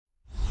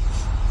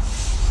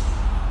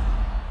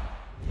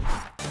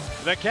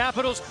The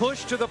Capitals'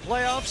 push to the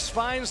playoffs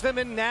finds them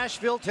in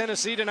Nashville,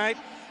 Tennessee tonight.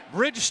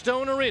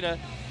 Bridgestone Arena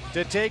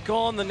to take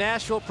on the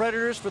Nashville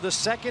Predators for the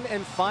second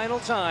and final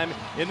time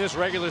in this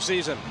regular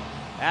season.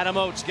 Adam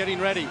Oates getting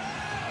ready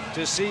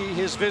to see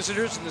his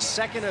visitors in the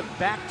second of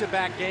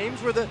back-to-back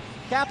games where the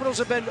Capitals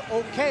have been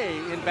okay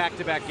in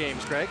back-to-back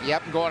games, Craig.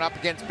 Yep, going up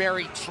against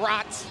Barry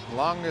Trotz,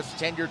 longest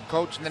tenured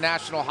coach in the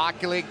National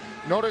Hockey League.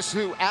 Notice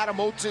who Adam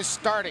Oates is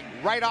starting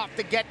right off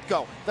the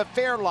get-go, the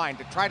fair line,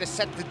 to try to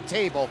set the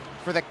table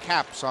for the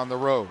Caps on the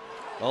road.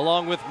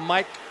 Along with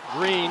Mike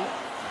Green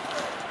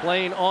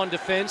playing on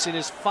defense in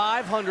his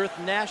 500th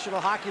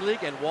National Hockey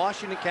League and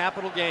Washington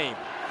Capital game.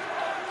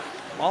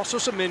 Also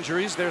some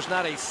injuries. There's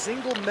not a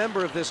single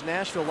member of this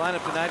Nashville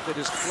lineup tonight that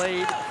has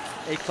played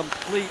a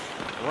complete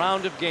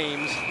round of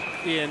games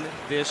in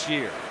this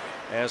year.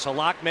 As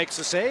Halak makes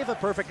a save, a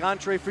perfect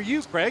entree for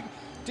you, Craig,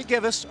 to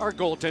give us our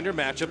goaltender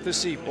matchup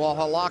this evening. Well,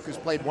 Halak has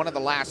played one of the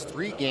last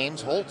 3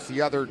 games, Holtz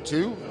the other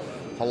 2.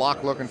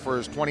 Halak looking for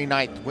his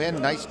 29th win.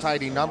 Nice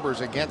tidy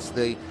numbers against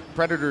the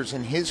Predators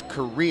in his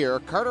career.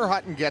 Carter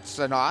Hutton gets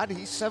a nod.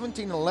 He's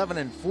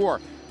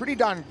 17-11-4. Pretty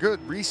darn good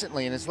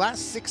recently. In his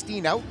last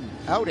 16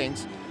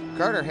 outings,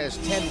 Carter has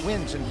 10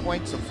 wins and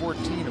points of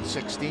 14 of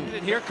 16.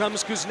 And here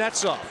comes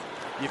Kuznetsov.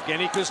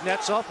 Evgeny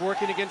Kuznetsov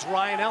working against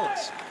Ryan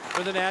Ellis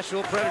for the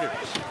Nashville Predators.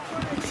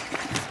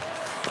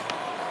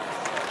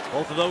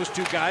 Both of those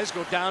two guys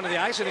go down to the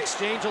ice and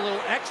exchange a little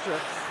extra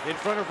in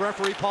front of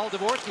referee Paul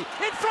Dvorsky.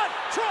 In front,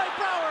 Troy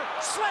Brouwer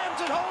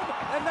slams it home,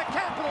 and the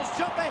Capitals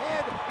jump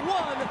ahead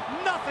 1-0.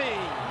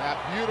 That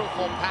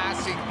beautiful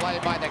passing play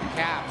by the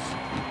Caps.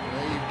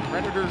 The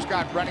Predators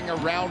got running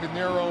around in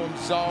their own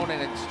zone,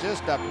 and it's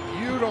just a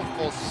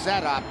beautiful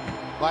setup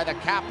by the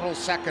Capitals'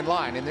 second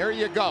line. And there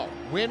you go,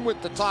 win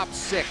with the top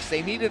 6.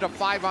 They needed a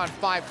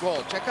 5-on-5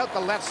 goal. Check out the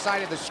left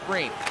side of the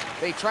screen.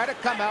 They try to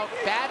come out,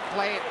 bad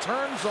play, it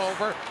turns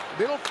over,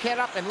 little kid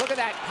up, and look at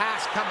that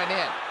pass coming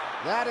in.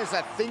 That is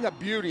a thing of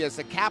beauty as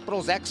the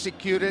Capitals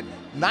execute it.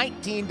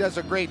 19 does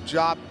a great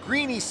job.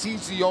 Greeny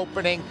sees the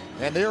opening,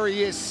 and there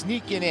he is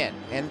sneaking in.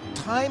 And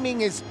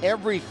timing is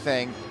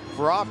everything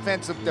for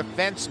offensive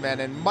defensemen,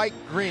 and Mike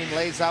Green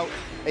lays out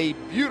a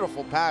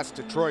beautiful pass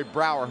to Troy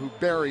Brouwer, who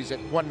buries it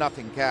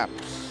 1-0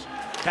 Caps.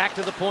 Back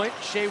to the point,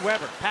 Shea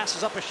Weber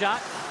passes up a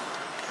shot.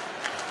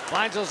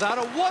 Finds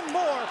Lozano, one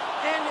more,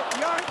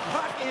 and Yarn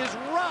puck is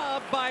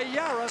robbed by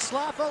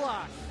Yaroslav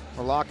Halak.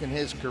 Halak in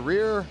his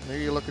career, there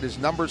you look at his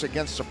numbers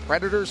against the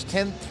Predators,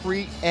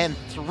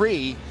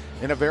 10-3-3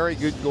 in a very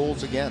good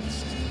goals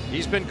against.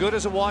 He's been good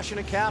as a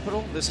Washington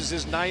Capital. This is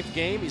his 9th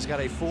game. He's got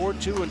a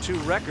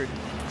 4-2-2 record,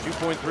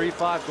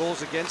 2.35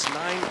 goals against,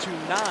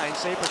 9-9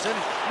 save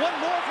percentage. One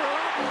more for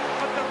Halak,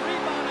 but the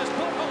rebound is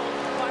put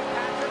home by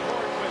Patrick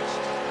Hornquist.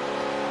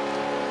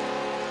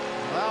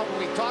 Well,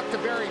 when we talked to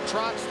Barry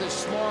Trotz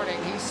this morning,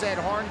 he said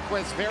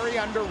Hornquist very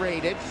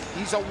underrated.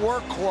 He's a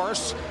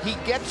workhorse. He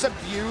gets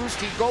abused.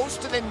 He goes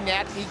to the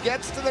net. He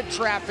gets to the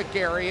traffic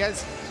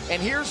areas.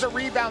 And here's a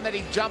rebound that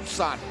he jumps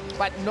on.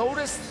 But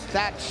notice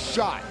that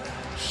shot.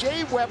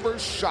 Shea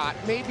Weber's shot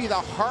may be the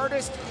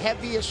hardest,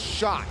 heaviest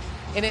shot.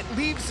 And it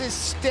leaves his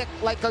stick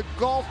like a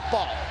golf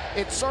ball.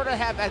 It sort of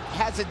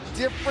has a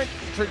different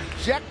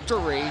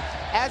trajectory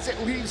as it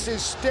leaves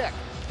his stick.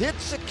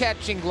 Hits the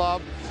catching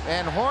glove,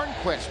 and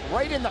Hornquist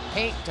right in the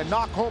paint to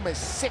knock home his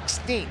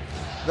 16th.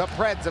 The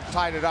Preds have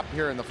tied it up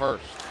here in the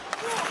first.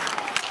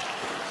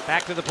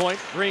 Back to the point,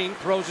 Green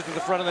throws it to the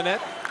front of the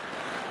net.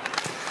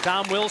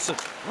 Tom Wilson,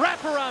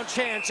 wraparound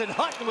chance, and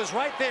Hutton was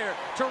right there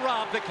to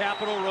rob the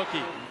Capital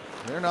rookie.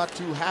 They're not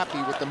too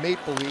happy with the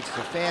Maple Leafs,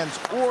 the fans,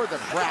 or the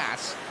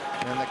brass.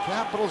 And the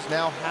Capitals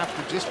now have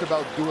to just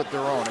about do it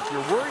their own. If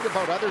you're worried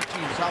about other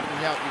teams helping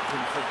out, you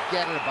can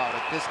forget about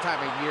it this time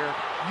of year.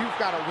 You've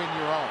got to win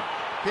your own.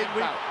 Big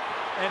bout.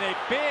 And a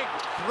big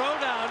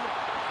throwdown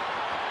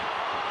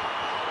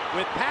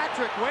with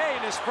Patrick Way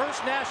in his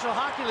first National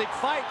Hockey League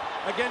fight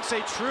against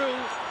a true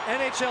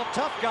NHL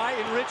tough guy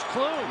in Rich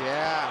Clune.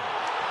 Yeah,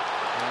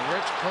 and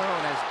Rich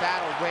Clune has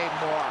battled way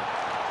more.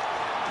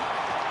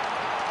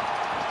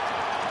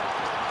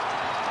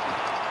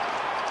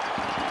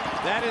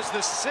 That is the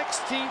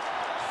 16th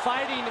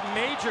fighting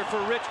major for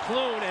Rich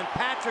Clune, and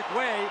Patrick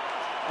Way,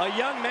 a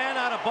young man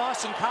out of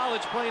Boston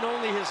College playing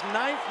only his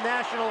 9th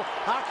National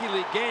Hockey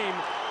League game,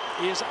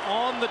 is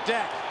on the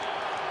deck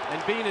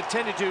and being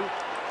attended to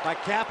by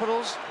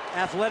Capitals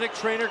athletic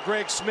trainer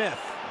Greg Smith.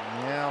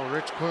 Yeah,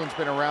 Rich Clune's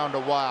been around a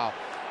while,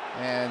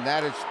 and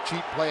that is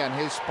cheap play on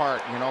his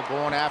part, you know,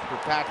 going after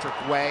Patrick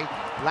Way.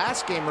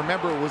 Last game,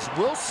 remember, it was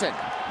Wilson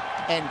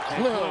and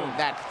Clune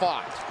that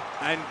fought.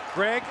 And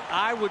Greg,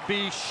 I would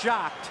be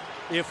shocked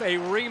if a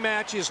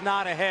rematch is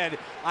not ahead.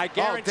 I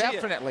guarantee it.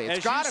 Definitely.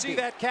 It's got to be. As you see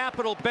that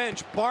Capital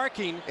bench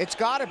barking, it's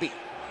got to be.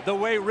 The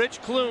way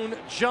Rich Clune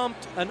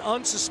jumped an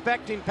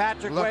unsuspecting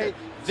Patrick Way,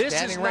 this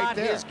is not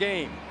his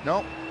game.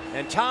 Nope.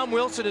 And Tom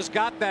Wilson has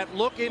got that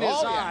look in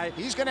his eye.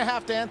 He's going to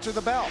have to answer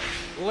the bell.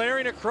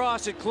 Glaring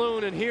across at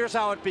Clune, and here's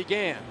how it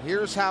began.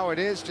 Here's how it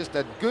is, just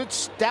a good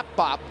step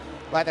up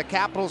by the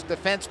Capitals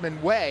defenseman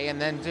Way,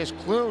 and then just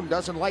Clune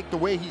doesn't like the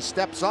way he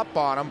steps up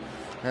on him.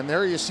 And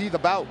there you see the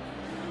bout.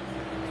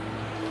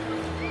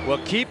 Well,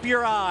 keep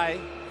your eye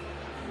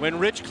when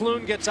Rich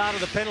Clune gets out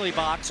of the penalty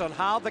box on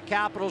how the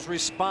Capitals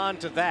respond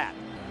to that.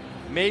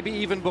 Maybe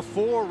even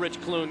before Rich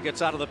Clune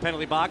gets out of the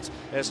penalty box,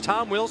 as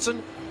Tom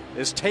Wilson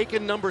is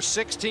taking number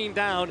 16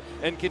 down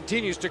and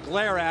continues to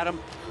glare at him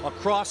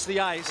across the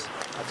ice.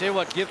 I'll tell you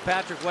what, give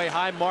Patrick Way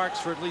high marks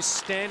for at least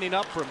standing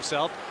up for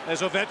himself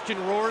as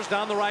Ovechkin roars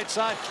down the right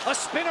side. A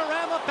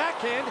spinorama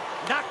backhand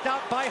knocked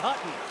out by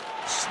Hutton.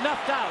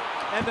 Snuffed out,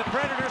 and the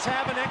Predators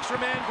have an extra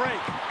man break.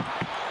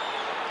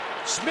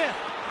 Smith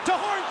to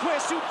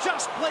Hornquist, who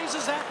just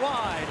blazes that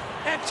wide.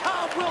 And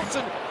Tom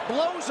Wilson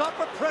blows up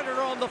a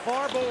Predator on the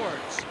far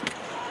boards.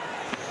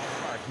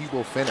 He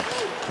will finish.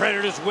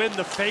 Predators win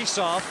the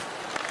faceoff.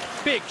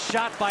 Big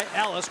shot by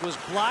Ellis was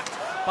blocked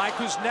by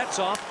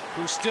Kuznetsov,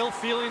 who's still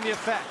feeling the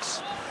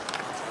effects.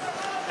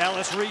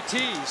 Ellis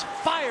re-tees,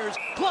 fires,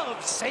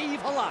 glove, save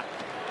Halak.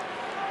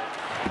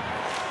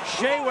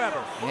 Shea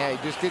Weber. Yeah,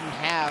 he just didn't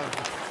have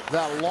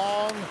the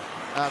long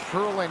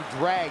curl and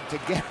drag to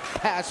get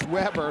past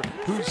Weber,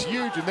 who's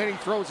huge, and then he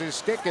throws his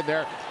stick in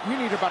there. You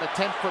need about a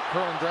 10-foot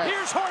curl and drag.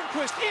 Here's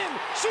Hornquist in,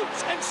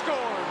 shoots and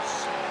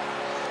scores.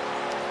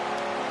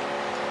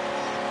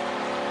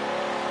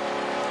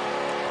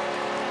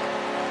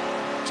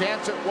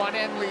 Chance at one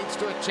end leads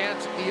to a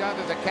chance at the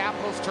other. The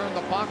Capitals turn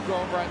the puck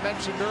over. I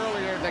mentioned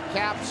earlier the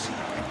Caps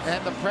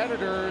and the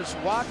Predators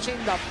watching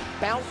the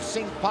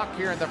bouncing puck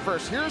here in the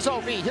first. Here's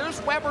OV.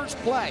 Here's Weber's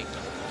play.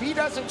 If he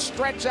doesn't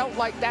stretch out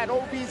like that,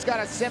 OV's got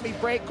a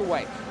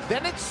semi-breakaway.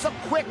 Then it's a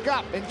quick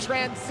up in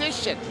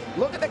transition.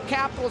 Look at the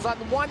Capitals on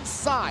one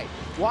side.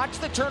 Watch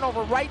the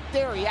turnover right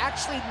there. He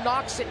actually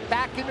knocks it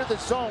back into the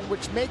zone,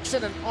 which makes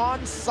it an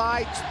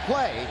onside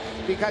play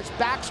because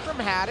Backstrom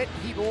had it.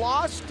 He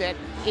lost it.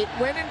 It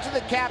went into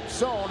the Cap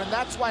zone, and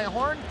that's why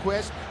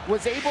Hornquist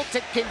was able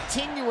to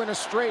continue in a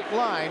straight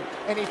line,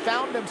 and he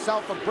found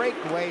himself a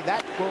breakaway.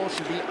 That goal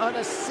should be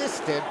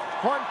unassisted.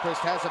 Hornquist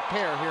has a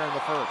pair here in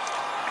the first.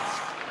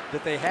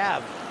 That they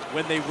have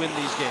when they win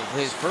these games.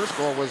 His first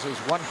goal was his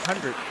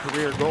 100th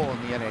career goal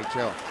in the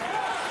NHL.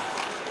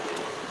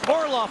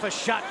 Orlov, a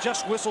shot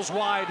just whistles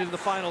wide in the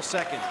final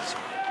seconds.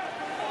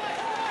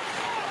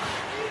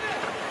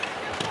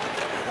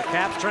 The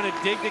Caps trying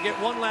to dig to get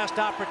one last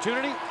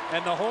opportunity,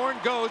 and the horn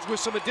goes with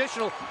some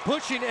additional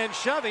pushing and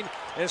shoving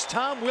as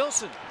Tom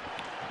Wilson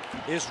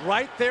is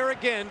right there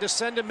again to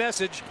send a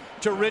message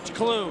to Rich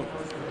Clune.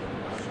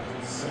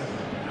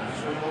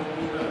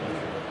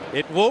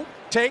 It won't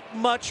take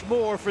much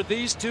more for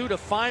these two to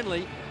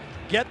finally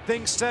get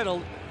things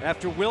settled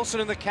after Wilson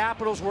and the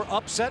Capitals were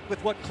upset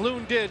with what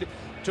Clune did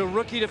to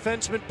rookie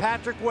defenseman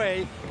Patrick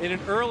Way in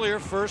an earlier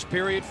first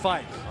period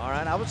fight. All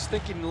right, I was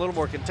thinking a little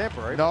more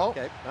contemporary. No.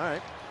 Okay, all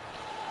right.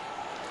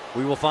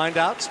 We will find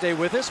out. Stay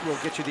with us. We'll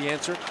get you the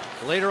answer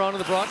later on in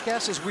the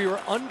broadcast as we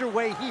are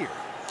underway here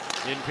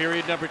in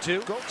period number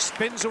 2.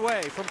 Spins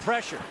away from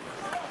pressure.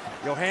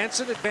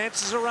 Johansson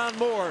advances around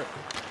Moore.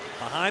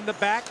 Behind the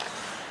back,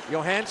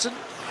 Johansson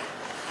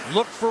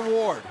look for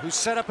Ward, who's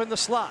set up in the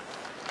slot.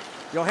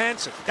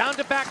 Johansson down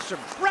to Backstrom,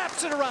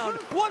 wraps it around.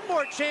 One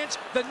more chance.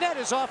 The net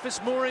is off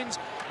its moorings,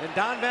 and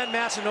Don Van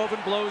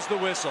Massenhoven blows the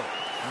whistle.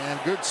 And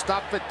good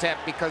stuff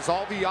attempt because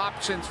all the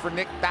options for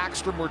Nick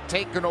Backstrom were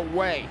taken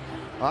away.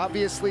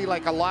 Obviously,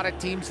 like a lot of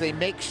teams, they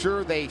make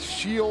sure they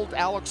shield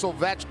Alex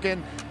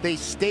Ovechkin. They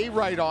stay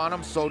right on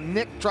him, so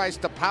Nick tries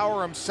to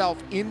power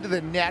himself into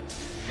the net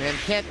and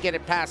can't get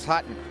it past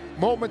Hutton.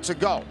 Moments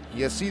ago,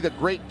 you see the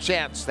great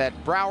chance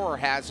that Brouwer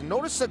has.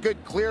 Notice a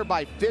good clear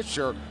by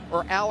Fisher,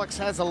 or Alex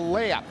has a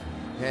layup.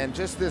 And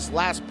just this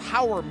last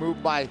power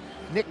move by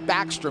Nick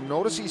Backstrom.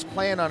 Notice he's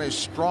playing on his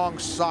strong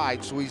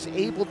side, so he's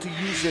able to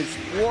use his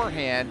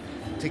forehand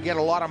to get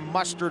a lot of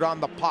mustard on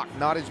the puck,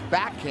 not his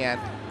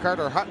backhand.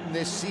 Carter Hutton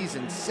this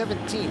season,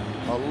 17,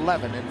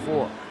 11, and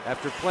 4.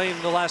 After playing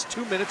the last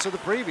 2 minutes of the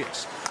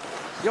previous.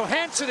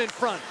 Johansson in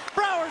front.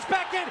 Brouwer's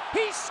back in.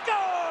 He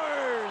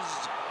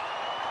scores!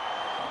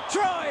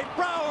 Troy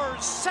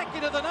Brouwer's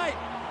second of the night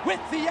with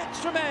the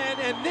extra man,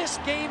 and this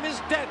game is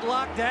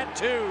deadlocked at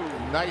 2.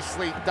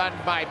 Nicely done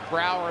by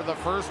Brouwer. The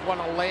first one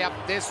a layup,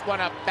 this one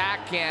a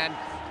backhand,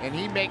 and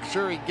he makes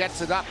sure he gets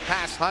it up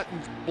past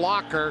Hutton's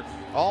blocker.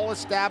 All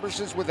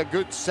establishes with a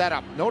good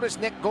setup. Notice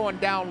Nick going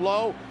down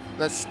low.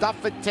 The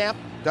stuff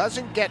attempt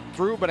doesn't get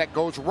through, but it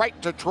goes right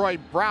to Troy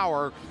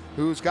Brouwer,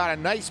 who's got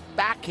a nice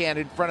backhand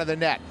in front of the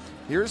net.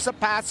 Here's the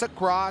pass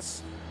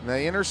across.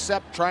 The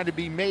intercept trying to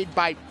be made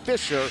by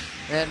Fisher,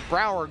 and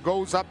Brouwer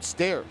goes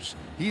upstairs.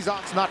 He's on,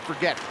 let's not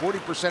forget,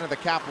 40% of the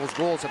Capitals'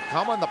 goals have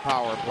come on the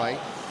power play.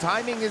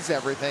 Timing is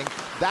everything.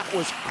 That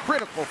was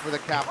critical for the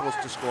Capitals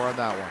to score on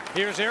that one.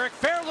 Here's Eric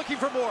Fair looking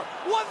for more.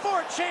 One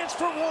more chance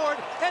for Ward,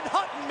 and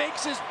Hutton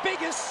makes his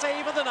biggest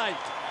save of the night.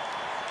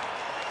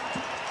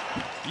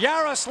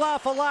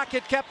 Yaroslav Halak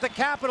had kept the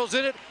Capitals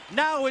in it.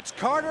 Now it's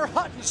Carter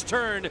Hutton's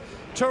turn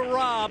to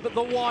rob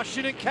the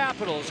Washington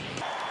Capitals.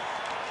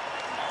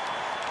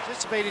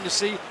 Anticipating to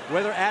see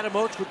whether Adam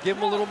Oates would give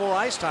him a little more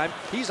ice time.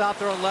 He's out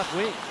there on left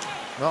wing.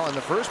 Well, in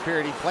the first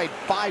period, he played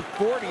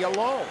 5:40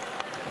 alone.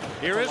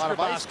 Here is a lot of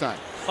ice Grabowski. time.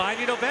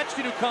 finding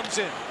Ovechkin, who comes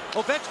in.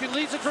 Ovechkin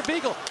leaves it for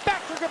Beagle.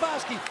 Back for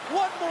Grabowski.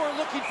 One more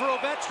looking for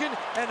Ovechkin,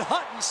 and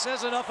Hutton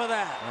says enough of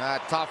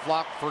that. Tough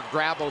luck for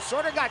Grabo.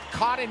 Sort of got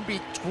caught in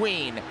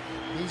between.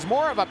 He's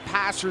more of a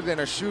passer than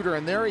a shooter,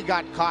 and there he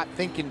got caught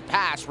thinking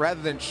pass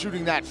rather than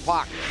shooting that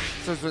puck.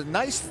 So it's a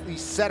nicely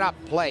set up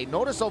play.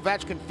 Notice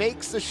Ovechkin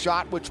fakes the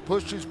shot, which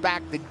pushes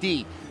back the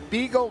D.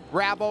 Beagle,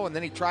 Grabo, and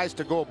then he tries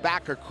to go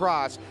back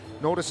across.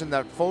 Notice in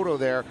that photo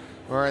there,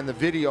 or in the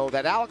video,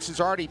 that Alex has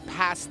already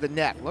passed the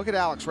net. Look at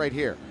Alex right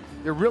here.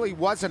 There really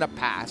wasn't a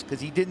pass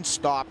because he didn't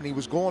stop and he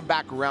was going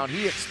back around.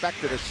 He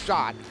expected a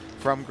shot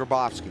from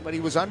Grabowski, but he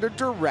was under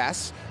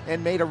duress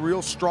and made a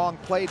real strong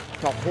play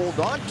to hold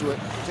on to it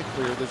to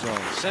clear the zone.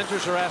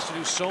 Centers are asked to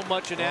do so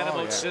much in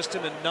Adamo's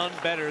system, and none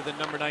better than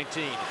number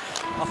 19.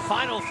 A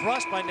final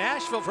thrust by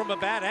Nashville from a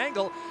bad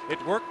angle.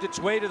 It worked its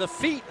way to the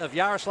feet of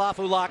Yaroslav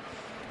Ulak,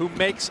 who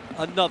makes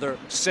another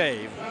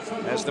save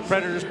as the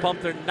Predators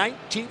pump their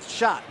 19th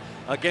shot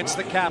against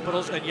the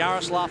Capitals, and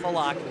Yaroslav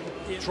Ulak.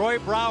 Troy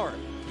Brouwer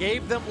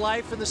gave them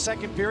life in the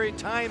second period,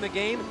 tying the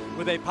game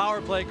with a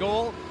power play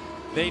goal.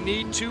 They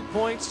need 2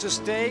 points to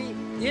stay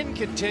in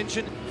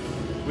contention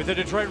with the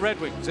Detroit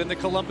Red Wings and the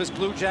Columbus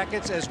Blue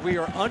Jackets as we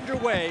are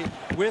underway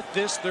with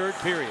this third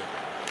period.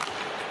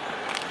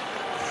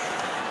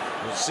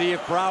 We'll see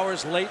if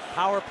Brouwer's late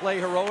power play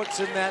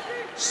heroics in that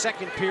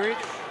second period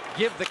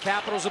give the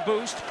Capitals a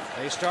boost.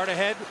 They start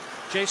ahead.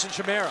 Jason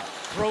Chimera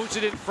throws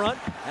it in front.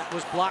 That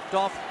was blocked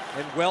off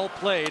and well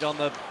played on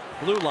the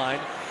blue line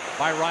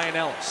by Ryan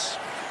Ellis.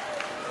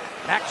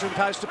 Backstrom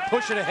tries to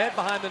push it ahead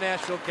behind the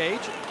Nashville cage,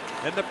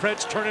 and the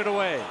Preds turn it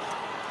away.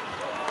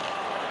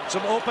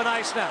 Some open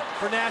ice now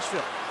for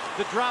Nashville.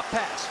 The drop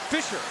pass.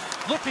 Fisher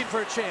looking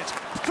for a chance.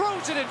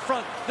 Throws it in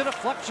front. The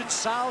deflection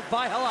solved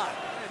by Halak.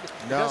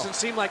 It doesn't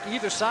seem like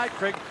either side,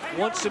 Craig,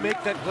 wants to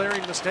make that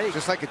glaring mistake.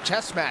 Just like a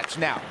chess match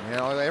now. You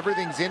know,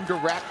 everything's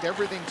indirect,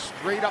 everything's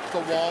straight up the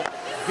wall,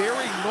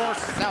 very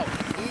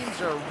north-south.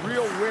 Teams are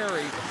real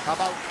wary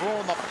about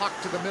throwing the puck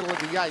to the middle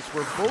of the ice,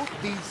 where both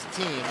these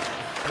teams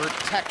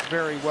protect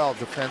very well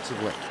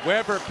defensively.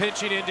 Weber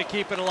pinching in to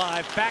keep it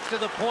alive. Back to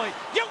the point.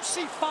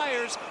 Josi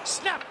fires,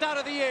 snapped out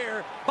of the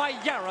air by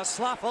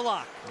Yaroslav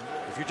Halak.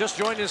 If you're just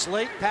joining us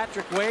late,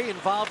 Patrick Way,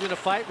 involved in a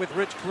fight with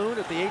Rich Clune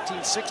at the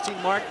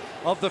 18-16 mark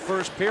of the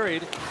first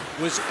period,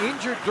 was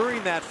injured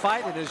during that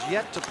fight and has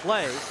yet to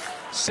play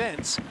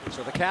since.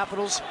 So the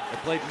Capitals have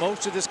played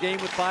most of this game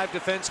with 5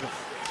 defensemen.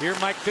 Here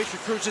Mike Fisher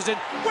cruises in.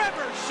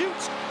 Weber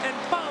shoots and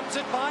bombs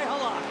it by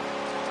Halak.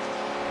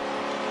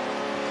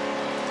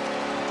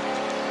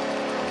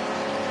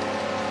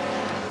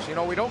 You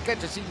know, we don't get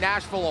to see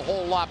Nashville a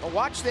whole lot, but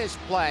watch this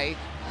play.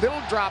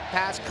 Little drop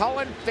pass,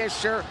 Cullen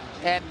Fisher,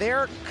 and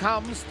there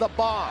comes the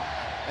bomb.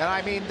 And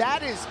I mean,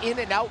 that is in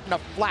and out in a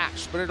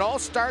flash, but it all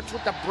starts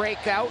with the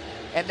breakout,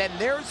 and then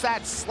there's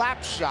that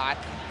slap shot.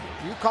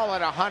 You call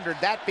it 100,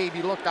 that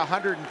baby looked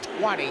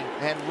 120,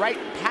 and right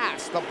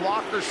past the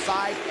blocker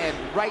side and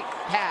right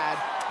pad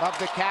of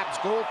the Caps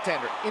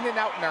goaltender. In and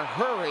out in a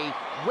hurry.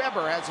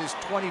 Weber has his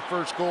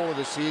 21st goal of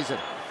the season.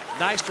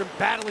 Nystrom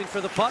battling for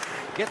the puck,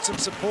 gets some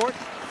support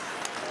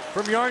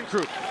from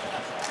Yarncroop.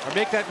 Or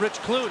make that Rich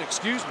Clune,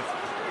 excuse me.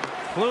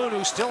 Clune,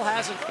 who still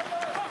hasn't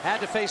had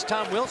to face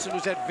Tom Wilson,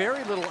 who's had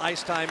very little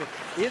ice time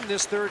in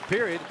this third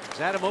period.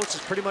 Adamos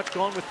is pretty much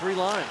gone with 3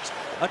 lines.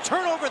 A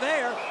turnover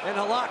there, and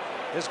Halak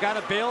has got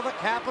to bail the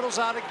Capitals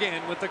out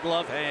again with the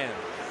glove hand.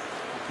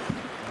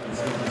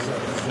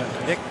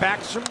 Nick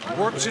Backstrom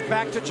works it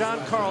back to John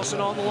Carlson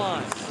on the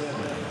line.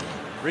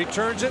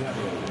 Returns it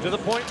to the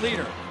point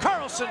leader.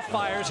 Carlson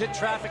fires, hit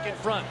traffic in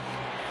front.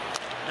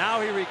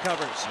 Now he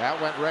recovers. That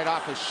went right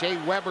off of Shea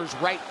Weber's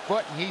right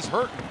foot, and he's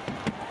hurting.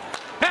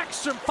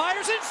 Backstrom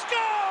fires and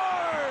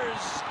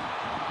scores!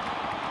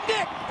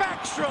 Nick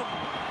Backstrom,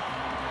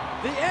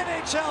 the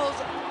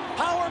NHL's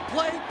power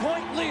play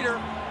point leader,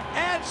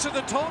 adds to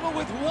the total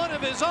with 1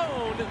 of his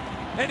own,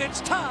 and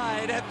it's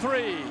tied at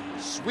 3.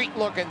 Sweet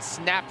looking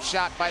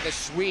snapshot by the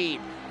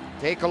Swede.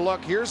 Take a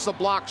look, here's the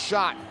block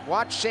shot.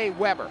 Watch Shea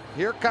Weber.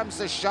 Here comes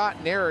the shot,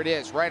 and there it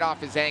is, right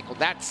off his ankle.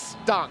 That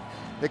stung.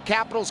 The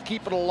Capitals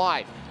keep it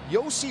alive.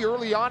 Josi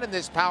early on in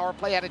this power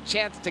play had a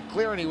chance to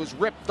clear, and he was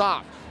ripped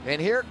off. And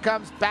here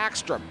comes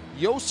Backstrom.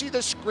 Josi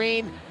the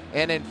screen,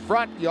 and in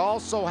front you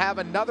also have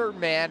another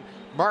man,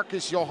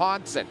 Marcus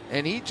Johansson.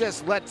 And he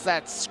just lets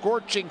that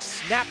scorching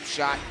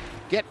snapshot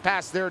get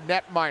past their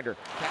netminder.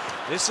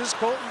 This is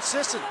Colton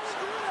Sissons.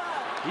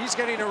 He's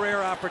getting a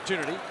rare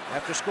opportunity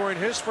after scoring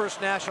his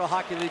first National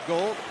Hockey League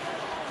goal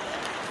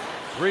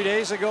 3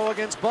 days ago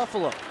against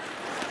Buffalo.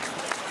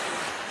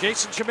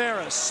 Jason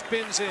Chimera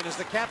spins in as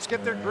the Caps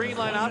get their green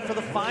line out for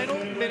the final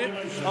minute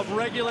of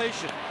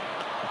regulation.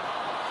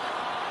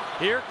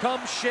 Here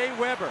comes Shea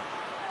Weber.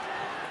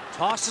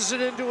 Tosses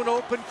it into an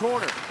open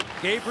corner.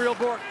 Gabriel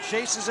Bork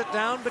chases it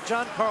down, but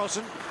John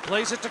Carlson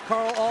plays it to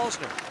Carl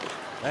Alsner.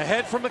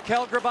 Ahead from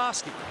Mikhail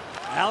Grabowski.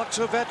 Alex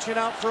Ovechkin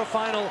out for a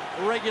final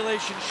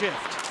regulation shift.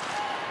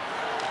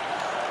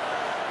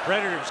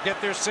 Predators get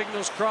their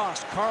signals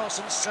crossed.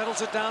 Carlson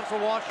settles it down for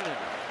Washington.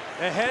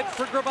 Ahead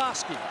for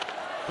Grabowski.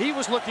 He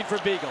was looking for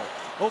Beagle.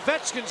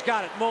 Ovechkin's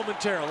got it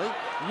momentarily,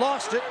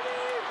 lost it,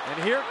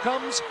 and here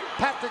comes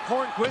Patrick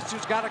Hornquist,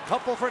 who's got a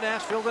couple for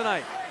Nashville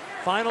tonight.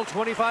 Final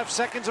 25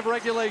 seconds of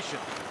regulation.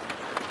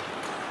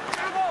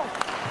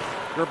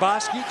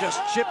 Grabowski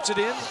just chips it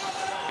in.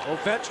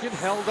 Ovechkin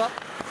held up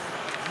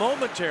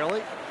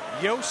momentarily.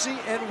 Josi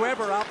and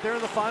Weber out there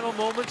in the final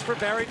moments for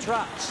Barry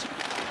Trotz.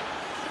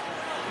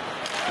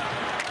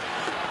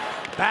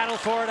 Battle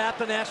for it at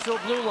the Nashville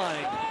blue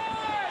line.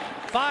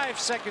 5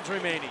 seconds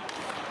remaining.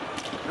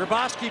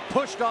 Grabowski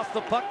pushed off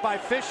the puck by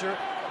Fisher,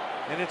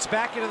 and it's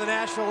back into the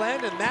Nashville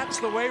end, and that's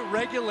the way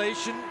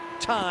regulation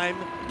time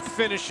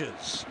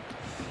finishes.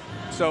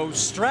 So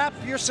strap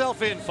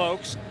yourself in,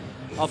 folks.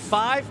 A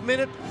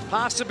 5-minute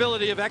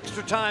possibility of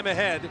extra time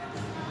ahead.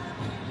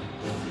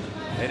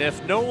 And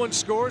if no one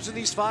scores in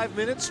these 5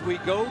 minutes, we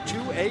go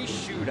to a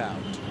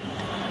shootout.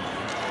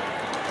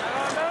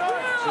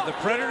 So the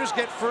Predators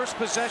get first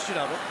possession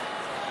of it.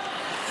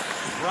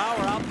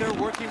 Brouwer out there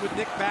working with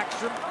Nick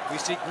Backstrom. We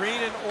see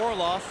Green and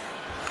Orlov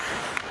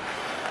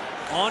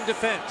on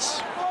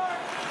defense.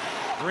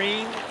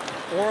 Green,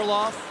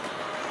 Orlov,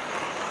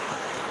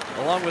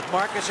 along with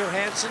Marcus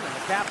Johansson, the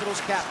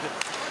Capitals captain,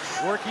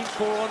 working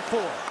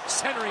 4-on-4.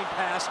 Centering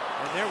pass,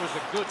 and there was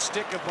a good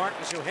stick of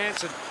Marcus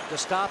Johansson to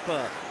stop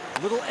a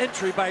little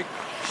entry by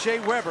Shea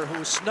Weber, who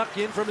was snuck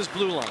in from his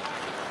blue line.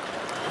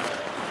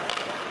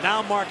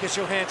 Now Marcus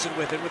Johansson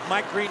with it, with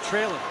Mike Green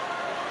trailing.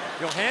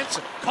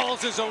 Johansson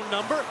calls his own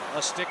number.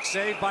 A stick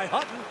save by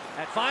Hutton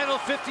at final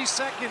 50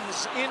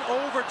 seconds in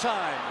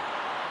overtime.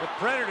 The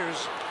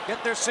Predators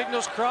get their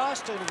signals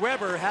crossed, and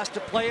Weber has to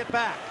play it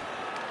back.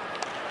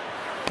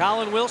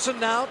 Colin Wilson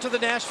now to the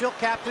Nashville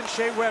captain,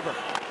 Shea Weber.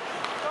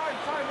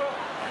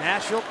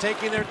 Nashville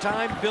taking their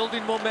time,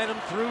 building momentum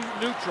through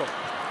neutral.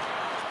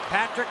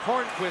 Patrick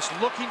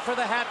Hornquist looking for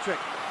the hat trick.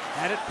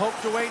 Had it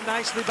poked away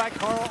nicely by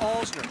Carl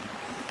Alsner.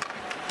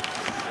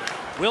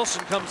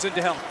 Wilson comes in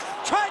to help.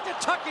 Tried to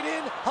tuck it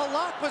in.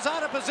 Halak was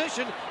out of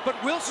position, but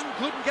Wilson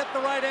couldn't get the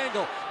right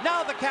angle.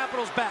 Now the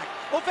Capitals back.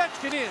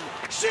 Ovechkin in.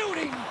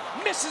 Shooting.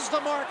 Misses the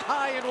mark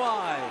high and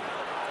wide.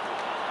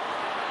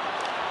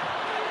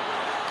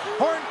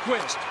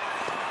 Hornquist.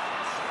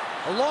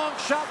 A long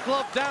shot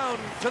glove down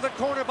to the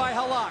corner by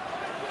Halak.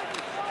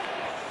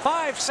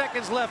 5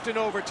 seconds left in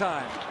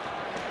overtime.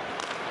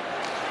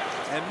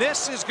 And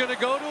this is going to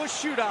go to a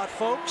shootout,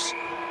 folks,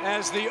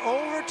 as the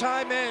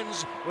overtime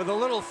ends with a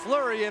little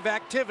flurry of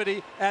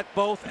activity at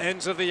both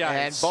ends of the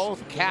ice. And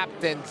both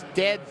captains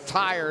dead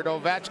tired,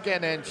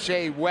 Ovechkin and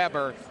Shea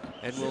Weber.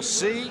 And we'll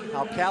see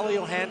how Calle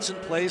Johansson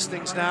plays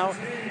things now,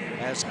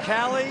 as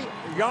Calle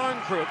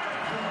Jarnkrok,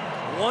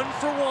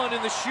 1-for-1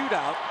 in the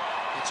shootout.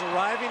 It's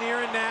arriving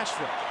here in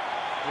Nashville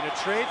in a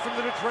trade from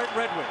the Detroit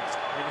Red Wings.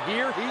 And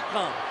here he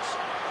comes.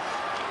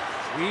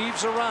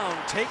 Weaves around,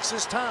 takes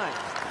his time.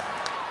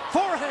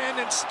 Forehand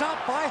and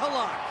stopped by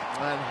Halak.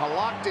 And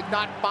Halak did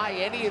not buy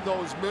any of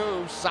those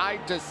moves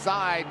side to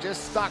side,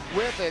 just stuck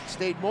with it,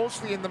 stayed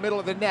mostly in the middle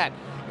of the net.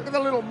 Look at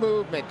the little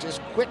movement,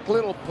 just quick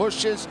little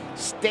pushes,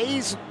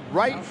 stays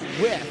right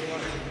with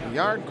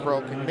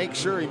Jarnkrok and make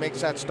sure he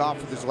makes that stop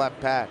with his left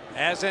pad.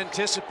 As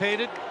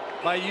anticipated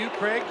by you,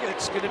 Craig,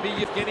 it's going to be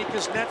Evgeny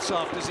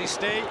Kuznetsov. Does he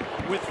stay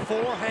with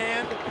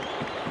forehand,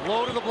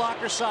 low to the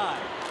blocker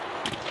side?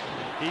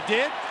 He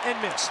did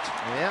and missed.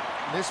 Yep,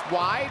 missed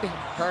wide.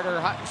 Carter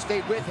Hutton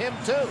stayed with him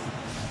too.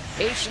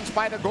 Patience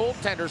by the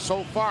goaltender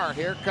so far.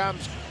 Here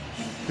comes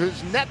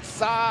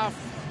Kuznetsov,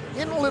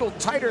 in a little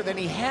tighter than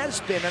he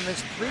has been in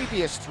his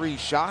previous 3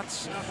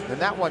 shots. And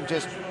that one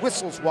just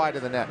whistles wide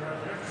of the net.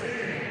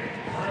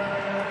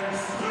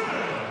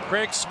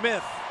 Craig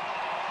Smith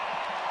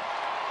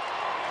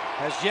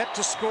has yet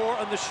to score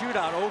on the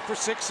shootout,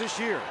 0-for-6 this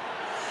year.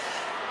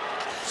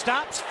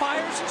 Stops,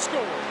 fires, and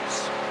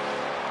scores.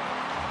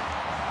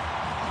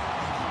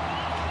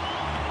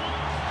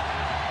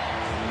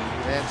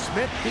 And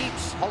Smith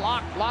beats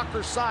Halak,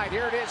 blocker side.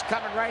 Here it is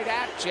coming right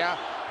at you.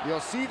 You'll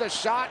see the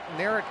shot, and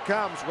there it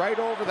comes, right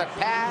over the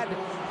pad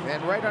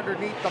and right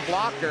underneath the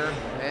blocker.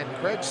 And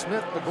Craig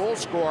Smith, the goal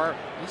scorer,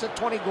 he's a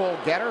 20-goal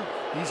getter.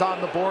 He's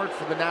on the board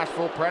for the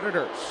Nashville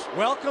Predators.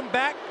 Welcome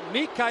back,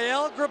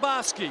 Mikhail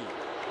Grabowski.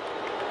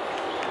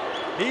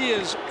 He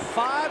is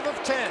 5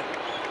 of 10.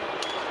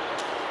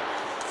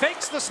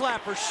 Fakes the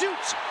slapper,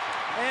 shoots,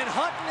 and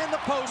Hutton in the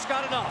post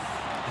got enough.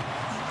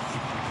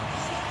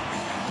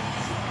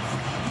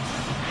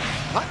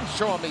 Hutton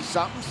showing me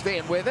something,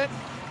 staying with it.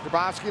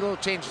 Grabowski, a little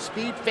change of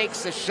speed,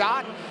 fakes the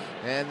shot,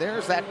 and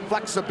there's that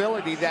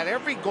flexibility that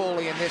every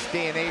goalie in this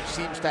day and age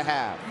seems to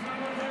have.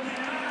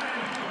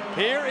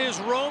 Here is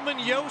Roman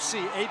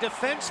Josi, a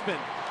defenseman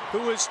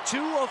who is 2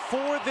 of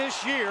 4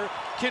 this year,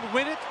 can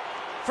win it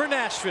for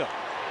Nashville.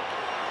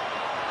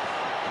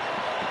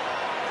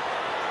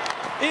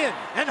 In,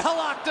 and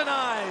Halak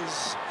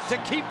denies to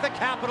keep the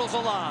Capitals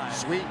alive.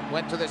 Sweet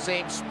went to the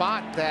same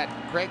spot that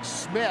Craig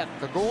Smith,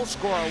 the goal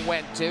scorer,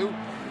 went to.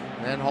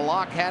 And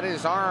Halak had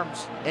his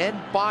arms and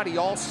body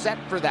all set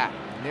for that.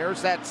 And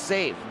there's that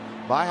save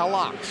by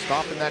Halak,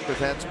 stopping that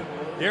defenseman.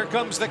 Here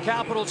comes the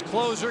Capitals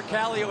closer,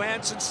 Calle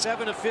Johansson,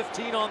 7 of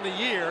 15 on the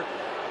year.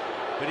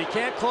 But he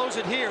can't close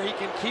it here. He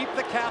can keep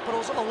the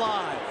Capitals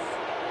alive.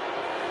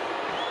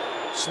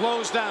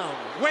 Slows down,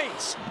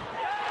 waits,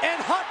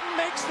 and Hutton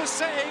makes the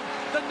save.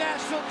 The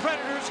Nashville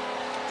Predators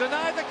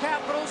deny the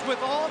Capitals with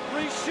all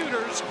 3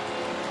 shooters,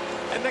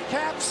 and the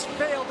Caps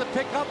fail to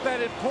pick up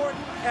that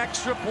important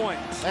extra point.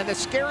 And the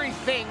scary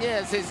thing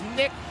is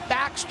Nick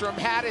Backstrom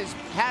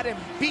had him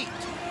beat.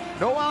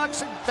 No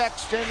Alex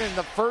infection in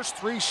the first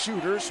 3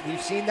 shooters.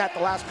 We've seen that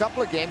the last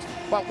couple of games.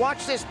 But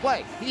watch this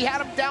play. He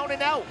had him down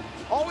and out.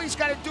 All he's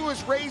got to do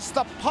is raise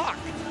the puck,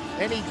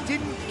 and he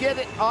didn't get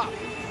it up.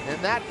 And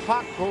that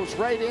puck goes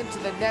right into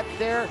the net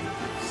there.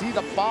 See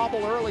the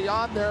bobble early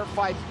on there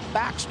by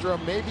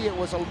Backstrom. Maybe it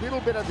was a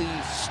little bit of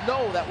the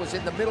snow that was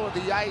in the middle of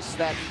the ice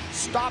that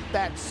stopped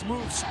that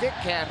smooth stick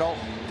handle.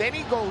 Then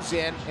he goes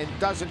in and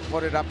doesn't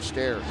put it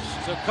upstairs.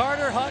 So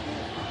Carter Hutton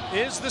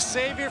is the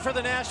savior for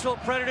the Nashville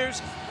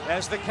Predators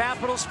as the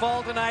Capitals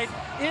fall tonight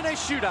in a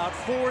shootout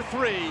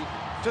 4-3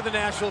 to the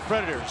Nashville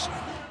Predators.